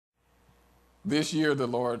This year, the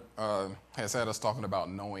Lord has had us talking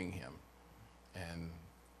about knowing Him,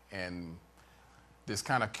 and this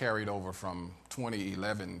kind of carried over from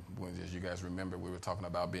 2011, when, as you guys remember, we were talking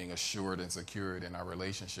about being assured and secured in our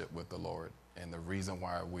relationship with the Lord. And the reason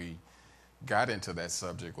why we got into that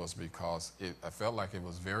subject was because I felt like it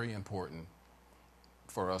was very important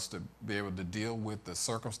for us to be able to deal with the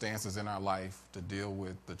circumstances in our life, to deal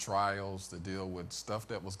with the trials, to deal with stuff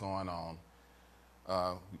that was going on.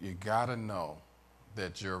 You got to know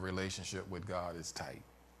that your relationship with God is tight.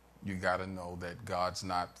 You got to know that God's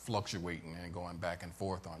not fluctuating and going back and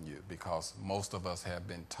forth on you, because most of us have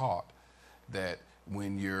been taught that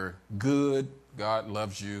when you're good, God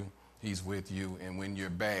loves you, He's with you, and when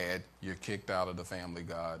you're bad, you're kicked out of the family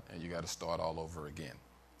God and you got to start all over again.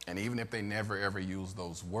 And even if they never ever use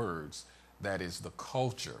those words, that is the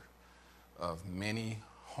culture of many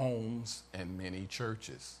homes and many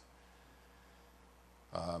churches.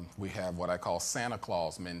 We have what I call Santa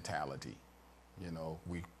Claus mentality. You know,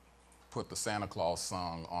 we put the Santa Claus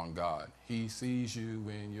song on God. He sees you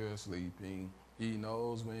when you're sleeping. He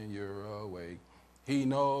knows when you're awake. He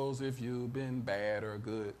knows if you've been bad or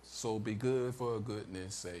good. So be good for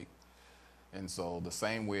goodness sake. And so the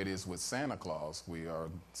same way it is with Santa Claus, we are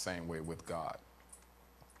the same way with God.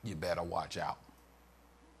 You better watch out.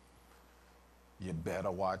 You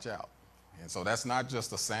better watch out. And so that's not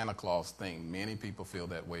just a Santa Claus thing. Many people feel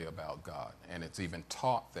that way about God, and it's even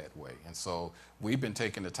taught that way. And so we've been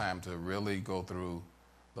taking the time to really go through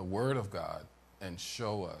the Word of God and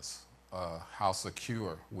show us how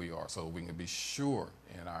secure we are, so we can be sure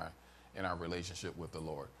in our relationship with the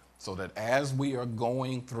Lord. So that as we are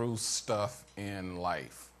going through stuff in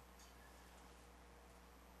life,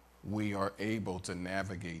 we are able to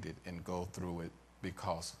navigate it and go through it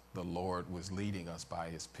because the Lord was leading us by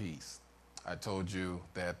His peace. I told you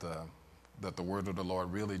that the word of the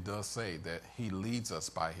Lord really does say that He leads us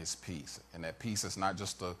by His peace. And that peace is not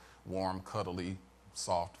just a warm, cuddly,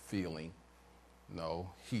 soft feeling. No,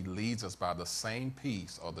 He leads us by the same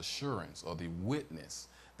peace or the assurance or the witness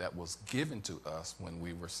that was given to us when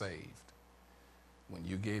we were saved. When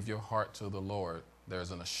you gave your heart to the Lord, there's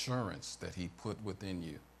an assurance that He put within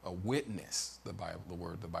you, a witness, the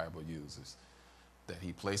word the Bible uses, that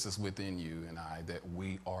He places within you and I, that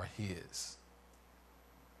we are His.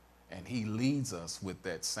 And He leads us with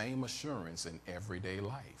that same assurance in everyday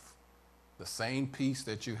life. The same peace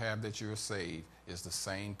that you have that you're saved is the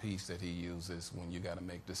same peace that He uses when you got to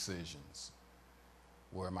make decisions.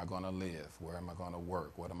 Where am I going to live? Where am I going to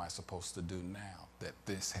work? What am I supposed to do now that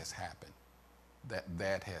this has happened?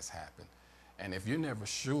 That has happened. And if you're never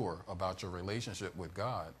sure about your relationship with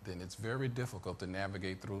God, then it's very difficult to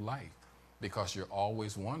navigate through life, because you're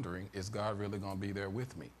always wondering, is God really going to be there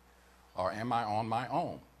with me? Or am I on my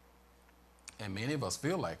own? And many of us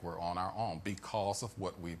feel like we're on our own because of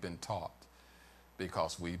what we've been taught.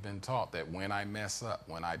 Because we've been taught that when I mess up,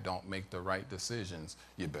 when I don't make the right decisions,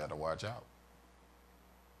 you better watch out.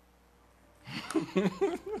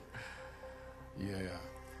 Yeah.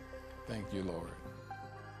 Thank you, Lord.